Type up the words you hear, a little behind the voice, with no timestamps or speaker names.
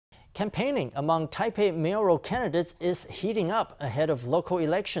Campaigning among Taipei mayoral candidates is heating up ahead of local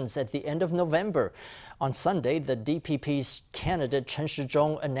elections at the end of November. On Sunday, the DPP's candidate Chen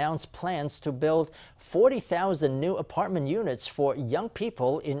Shih-chung announced plans to build 40,000 new apartment units for young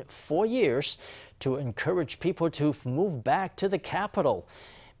people in 4 years to encourage people to move back to the capital.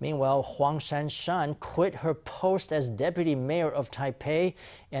 Meanwhile, Huang Shan-shan quit her post as deputy mayor of Taipei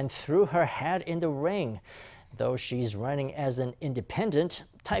and threw her hat in the ring. Though she's running as an independent,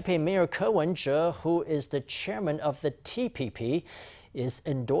 Taipei Mayor Ko Wen-je, who is the chairman of the DPP, is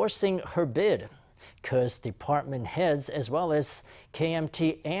endorsing her bid. Ko's department heads, as well as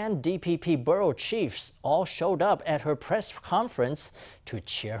KMT and DPP borough chiefs, all showed up at her press conference to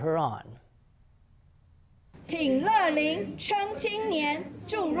cheer her on. 挺乐龄，撑青年，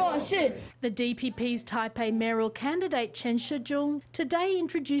助弱势。 The DPP's Taipei Mayoral Candidate Chen Shih-chung today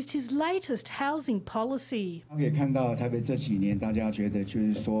introduced his latest housing policy.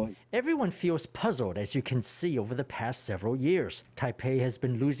 Everyone feels puzzled, as you can see, over the past several years. Taipei has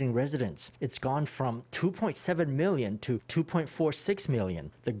been losing residents. It's gone from 2.7 million to 2.46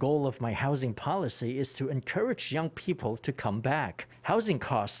 million. The goal of my housing policy is to encourage young people to come back. Housing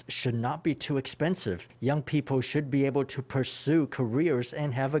costs should not be too expensive. Young people should be able to pursue careers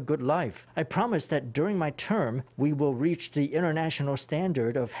and have a good life. I promise that during my term, we will reach the international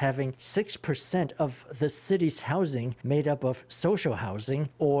standard of having 6% of the city's housing made up of social housing,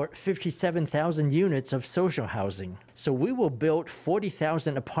 or 57,000 units of social housing. So we will build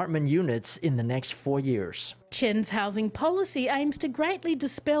 40,000 apartment units in the next 4 years. Chen's housing policy aims to greatly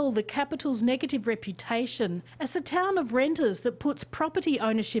dispel the capital's negative reputation as a town of renters that puts property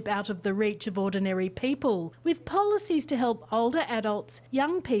ownership out of the reach of ordinary people, with policies to help older adults,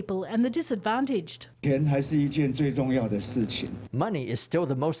 young people and the disadvantaged. Money is still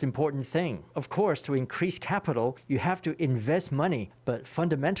the most important thing. Of course, to increase capital, you have to invest money. But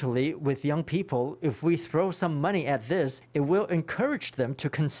fundamentally, with young people, if we throw some money at this, it will encourage them to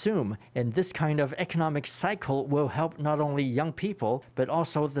consume. And this kind of economic cycle will help not only young people, but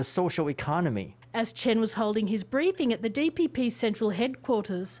also the social economy. As Chen was holding his briefing at the DPP central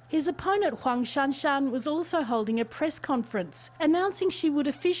headquarters, his opponent Huang Shan-shan was also holding a press conference, announcing she would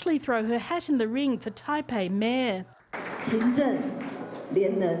officially throw her hat in the ring for Taipei Mayor.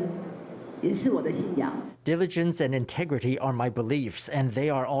 Diligence and integrity are my beliefs, and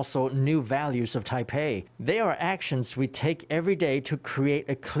they are also new values of Taipei. They are actions we take every day to create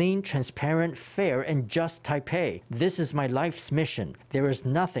a clean, transparent, fair, and just Taipei. This is my life's mission. There is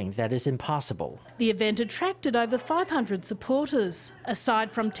nothing that is impossible. The event attracted over 500 supporters. Aside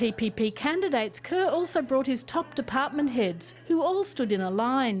from TPP candidates, Ko also brought his top department heads, who all stood in a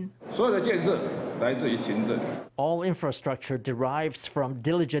line. All infrastructure derives from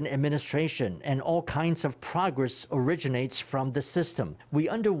diligent administration, and all kinds of progress originates from the system. We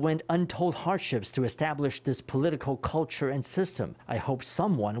underwent untold hardships to establish this political culture and system. I hope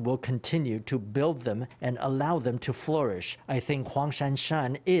someone will continue to build them and allow them to flourish. I think Huang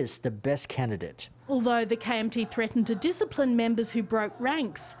Shan-shan is the best candidate. Although the KMT threatened to discipline members who broke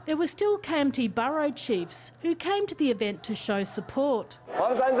ranks, there were still KMT borough chiefs who came to the event to show support.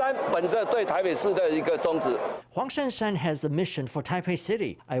 Huang Shan-shan has the mission for Taipei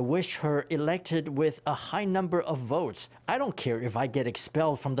City. I wish her elected with a high number of votes. I don't care if I get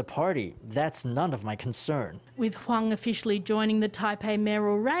expelled from the party. That's none of my concern. With Huang officially joining the Taipei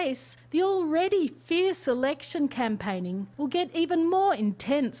mayoral race, the already fierce election campaigning will get even more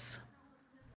intense.